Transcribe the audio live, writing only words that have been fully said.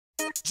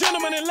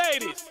Gentlemen and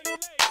ladies,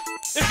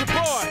 it's your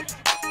boy,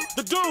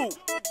 the dude.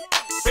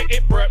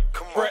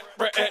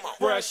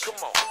 Fresh.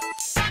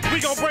 We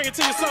gon' bring it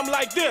to you something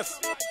like this.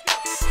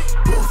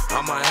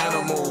 I'm an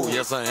animal,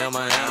 yes I am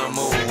an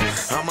animal.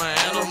 I'm an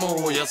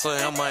animal, yes I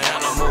am an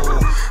animal.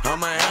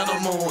 I'm an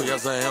animal,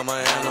 yes I am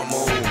an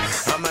animal.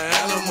 I'm an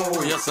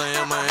animal, yes I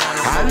am an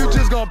animal. How you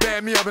just gonna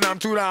bad me up and I'm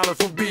 $2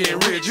 for being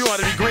rich? You ought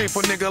to be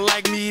grateful, nigga,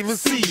 like me even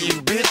see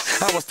you,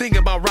 bitch. I was thinking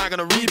about rocking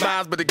the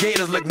Reeboks, but the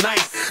Gators look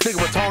nice. Nigga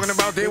was talking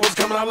about they was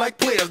coming out like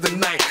players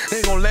tonight.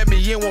 They gon' let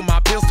me in with my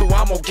pistol,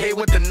 I'm okay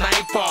with the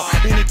nightfall.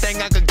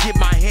 Anything I could get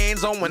my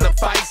hands on when the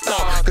fight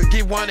start. Could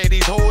get one of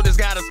these holders,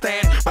 gotta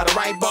stand by the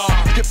right bar.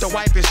 Skip the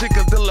wife and shit,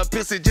 cause the little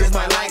pissy just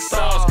might like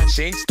stars.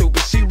 She ain't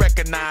stupid, she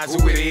recognize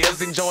who it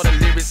is. Enjoy the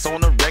lyrics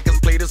on the records,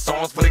 play the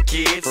songs for the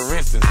kids. For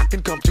instance, I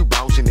can come to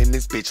bouncing in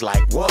this bitch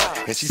like what?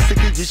 And she sick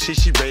of your shit,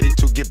 she ready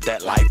to give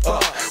that life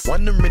up.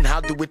 Wondering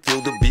how do it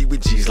feel to be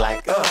with G's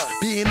like us?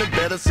 Be in a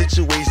better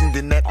situation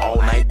than that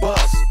all-night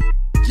bus.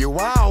 Yo,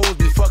 I always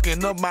be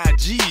fucking up my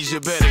G's, you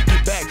better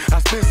get back. I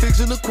spent 6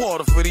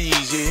 1/4 for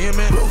these, you hear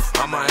me?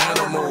 I'm an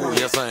animal,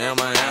 yes I am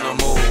an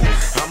animal.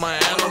 I'm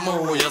an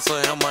animal, yes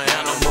I am an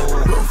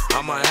animal.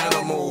 I'm an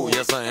animal,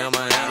 yes I am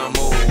an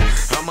animal.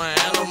 I'm an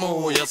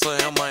animal, yes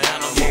I am an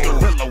animal. Get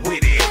gorilla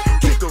with it,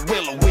 get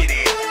gorilla with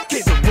it,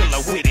 get gorilla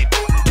with it,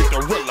 get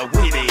gorilla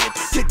with it,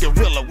 get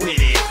gorilla with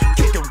it,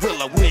 get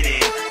gorilla with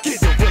it, get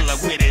gorilla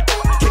with it,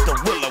 get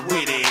gorilla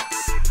with it.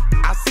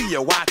 I see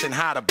you watching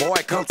how the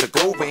boy comes to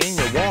Grover and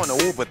you wanna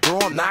overthrow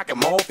him, knock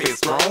him off his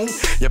throne.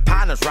 Your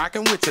partner's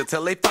rocking with you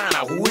till they find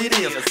out who it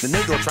is. The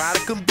nigga try to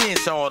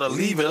convince y'all to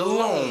leave it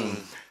alone.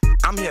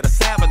 I'm here to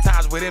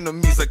sabotage what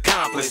enemies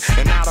accomplish,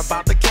 and not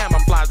about the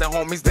camouflage the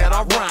homies that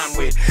I rhyme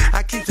with.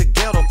 I keep the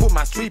ghetto, put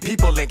my street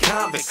people in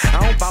convict.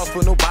 I don't bounce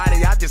for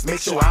nobody, I just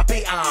make sure I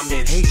pay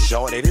homage. Hey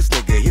shorty, this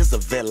nigga here's a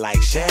vet like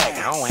Shaq.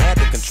 I don't have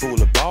to control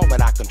the ball,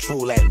 but I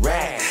control that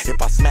rag.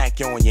 If I smack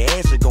you on your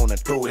ass, you're gonna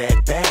throw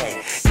that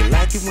bag. You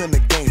like it when the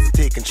gangsters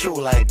take control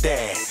like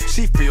that.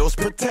 She feels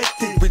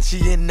protected when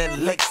she in that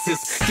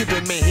Lexus.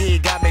 Giving me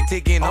head, got me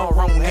taking all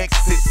wrong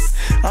exits.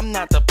 I'm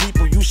not the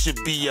people you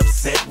should be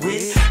upset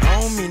with. I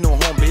don't mean no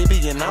harm,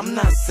 baby, and I'm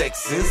not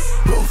sexist.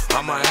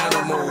 I'm an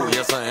animal,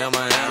 yes I am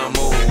an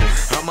animal.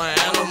 I'm an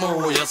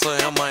animal, yes I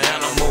am an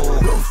animal.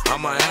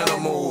 I'm an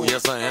animal,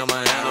 yes I am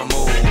an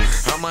animal.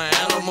 I'm an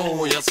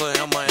animal, yes I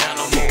am an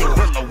animal. Get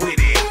gorilla with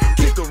it,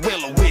 get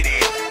gorilla with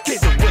it,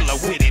 get gorilla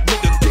with it,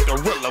 nigga, get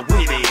gorilla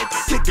with it,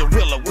 get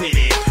gorilla with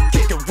it,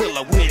 get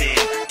gorilla with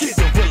it, get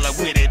gorilla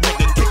with it,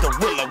 nigga, get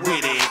gorilla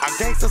with it. Our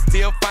gangsters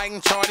still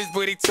fighting charges,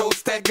 but he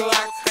toast that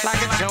Glock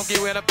like a junkie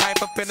with a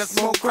pipe up in a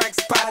smoke crack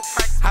spot.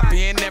 I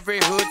be in every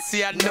hood,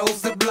 see I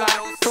knows the block.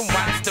 From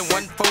Watts to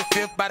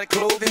 1/4 by the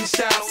clothing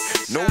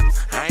shops. Nope,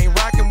 I ain't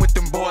rocking with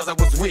them boys I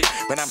was with,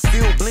 but I'm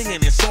still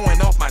blinging and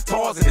showing off my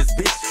tours in this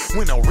bitch.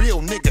 When a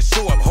real nigga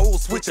show up,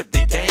 hoes switch up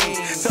their game.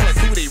 Tell us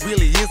who they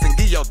really is and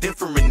give y'all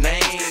different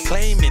names.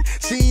 Claiming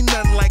she ain't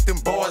nothing like them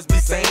boys be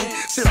saying.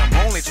 Shit, I'm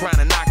only trying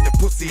to knock the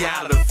pussy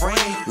out of the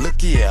frame. Look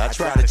here, I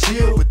try to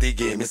chill, but they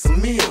gave me some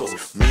meals.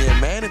 Me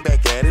and Manny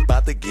back at it,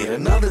 about to get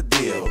another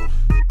deal.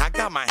 I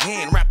got my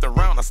hand wrapped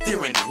around a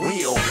steering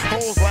wheel.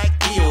 Hoes like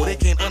eel, they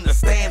can't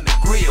understand the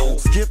grill.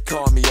 Skip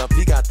called me up,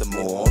 he got the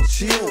more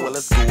chill. Well,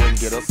 let's go and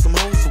get us some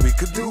hoes so we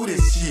could do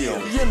this chill.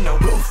 You know,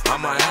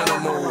 I'm an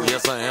animal,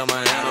 yes I am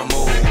an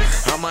animal.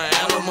 I'm an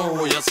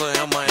animal, yes I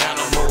am an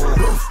animal.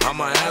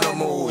 I'm an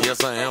animal,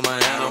 yes I am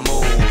an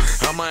animal.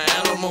 I'm an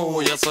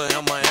animal, yes I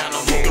am an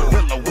animal. Get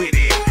gorilla with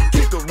it,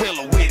 get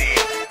gorilla with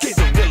it, get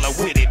gorilla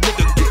with it,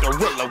 nigga, get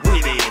gorilla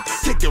with it,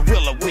 get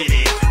gorilla with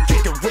it,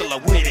 get gorilla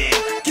with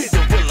it, get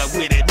gorilla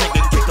with it,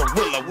 nigga, get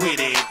gorilla with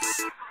it.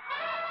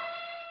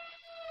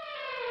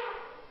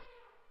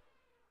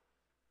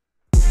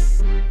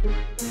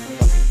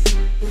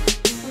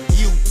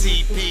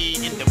 UTP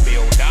in the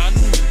building.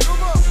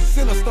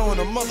 Sinister on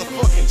the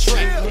motherfucking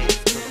track.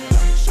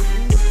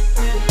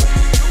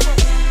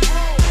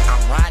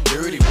 I'm riding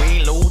dirty,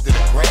 way low to the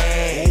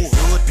grass.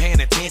 Hood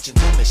paying attention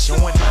to me,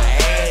 showing my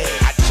ass.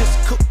 I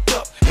just cooked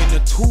up and the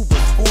tube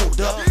was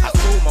pulled up. I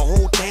sold my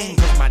whole thing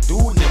cause my dude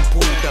and them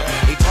pulled up.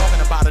 They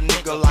talking about a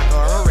nigga like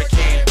a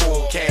hurricane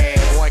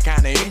forecast. Boy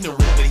kinda ignorant,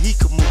 but he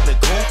could move the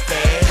go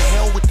fast.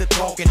 Hell with the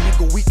talking,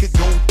 nigga, we could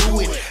go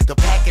through it. The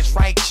package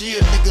right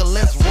here, nigga,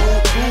 let's roll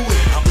through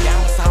it. I'm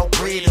down south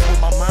bred, is what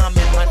my mom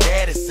and my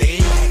daddy say.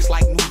 Acts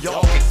like New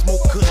York and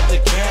smoke kush to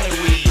Cali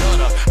weed.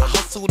 I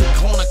hustle the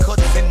corner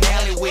cuts and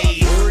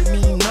alleyways. Word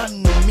mean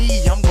nothing to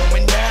me, I'm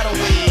going that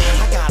away.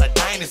 I got a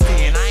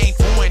dynasty and I ain't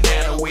throwing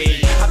that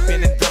away. I've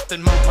been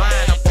investing my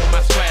mind up on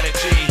my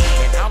strategy,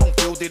 and I don't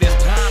feel that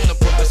it's time to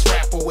put the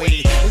strap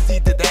away. It's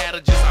either that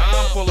or just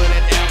I'm full of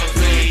that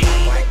Alizé.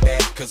 Like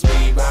that, cause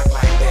we rock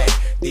like that.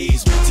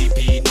 These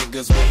UTP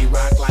niggas, we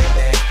rock like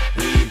that.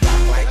 We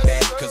rock like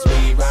that, cause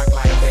we rock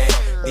like that.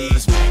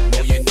 These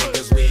Magnolia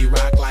niggas, we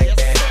rock like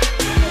that.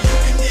 You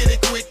can get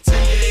it quick to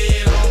your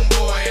head,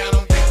 homeboy. I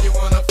don't think you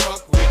wanna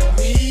fuck with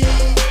me.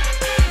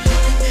 You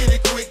can get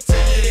it quick to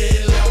your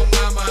head, little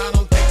mama. I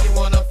don't think you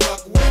wanna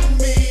fuck with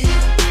me.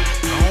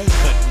 I don't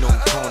cut no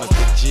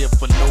here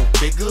for no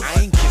figures.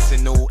 I ain't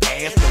kissing no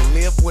ass to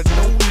live with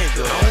no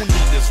nigga. I don't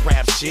need this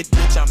rap shit,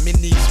 bitch. I'm in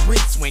these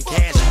streets. When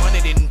cash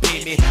money didn't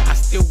pay me, I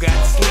still got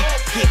sleep.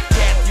 Get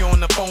Kathy on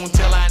the phone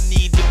till I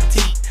need them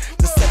teeth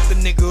to set the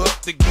nigga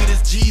up to get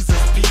his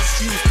Jesus piece.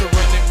 She used to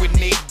run it with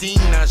Nadine,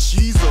 now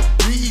she's a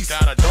beast.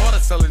 Got a daughter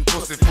selling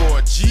pussy for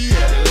a G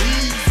at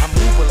least. I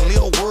move a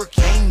little work,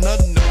 ain't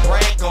nothing to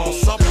brag on.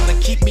 Something to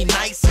keep me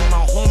nice and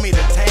my homie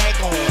to tag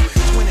on.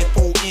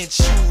 24-inch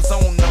shoes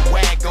on the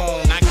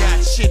wagon. I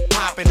got shit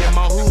popping in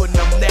my hood and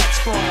I'm that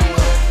strong.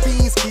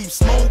 Fiends keep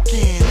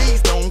smoking,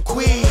 please don't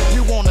quit.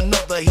 You want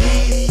another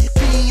hit?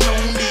 Fiend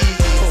on this.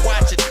 But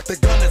watch it, the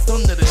gun is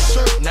under the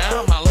shirt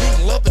now. My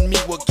link loving me,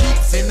 what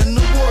keeps sending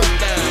the word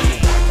down.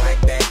 We rock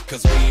like that,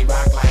 cause we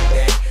rock